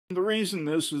The reason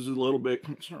this is a little bit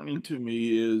concerning to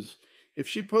me is if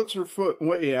she puts her foot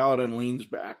way out and leans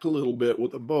back a little bit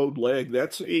with a bowed leg,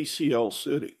 that's ACL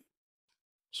sitting.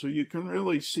 So you can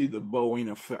really see the bowing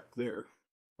effect there.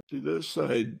 To this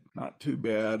side, not too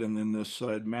bad, and then this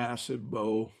side, massive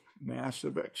bow,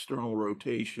 massive external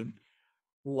rotation.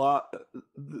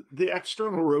 The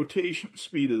external rotation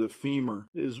speed of the femur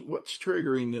is what's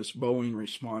triggering this bowing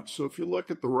response. So if you look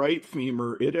at the right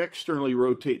femur, it externally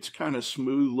rotates kind of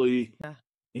smoothly Yeah.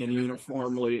 and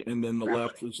uniformly, and then the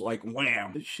left is like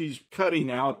wham. She's cutting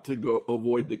out to go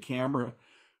avoid the camera.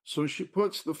 So she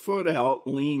puts the foot out,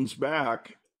 leans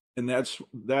back, and that's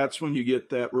when you get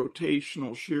that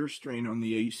rotational shear strain on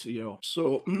the ACL.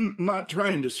 So I'm not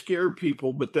trying to scare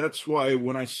people, but that's why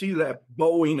when I see that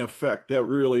bowing effect, that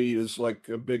really is like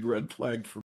a big red flag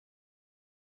for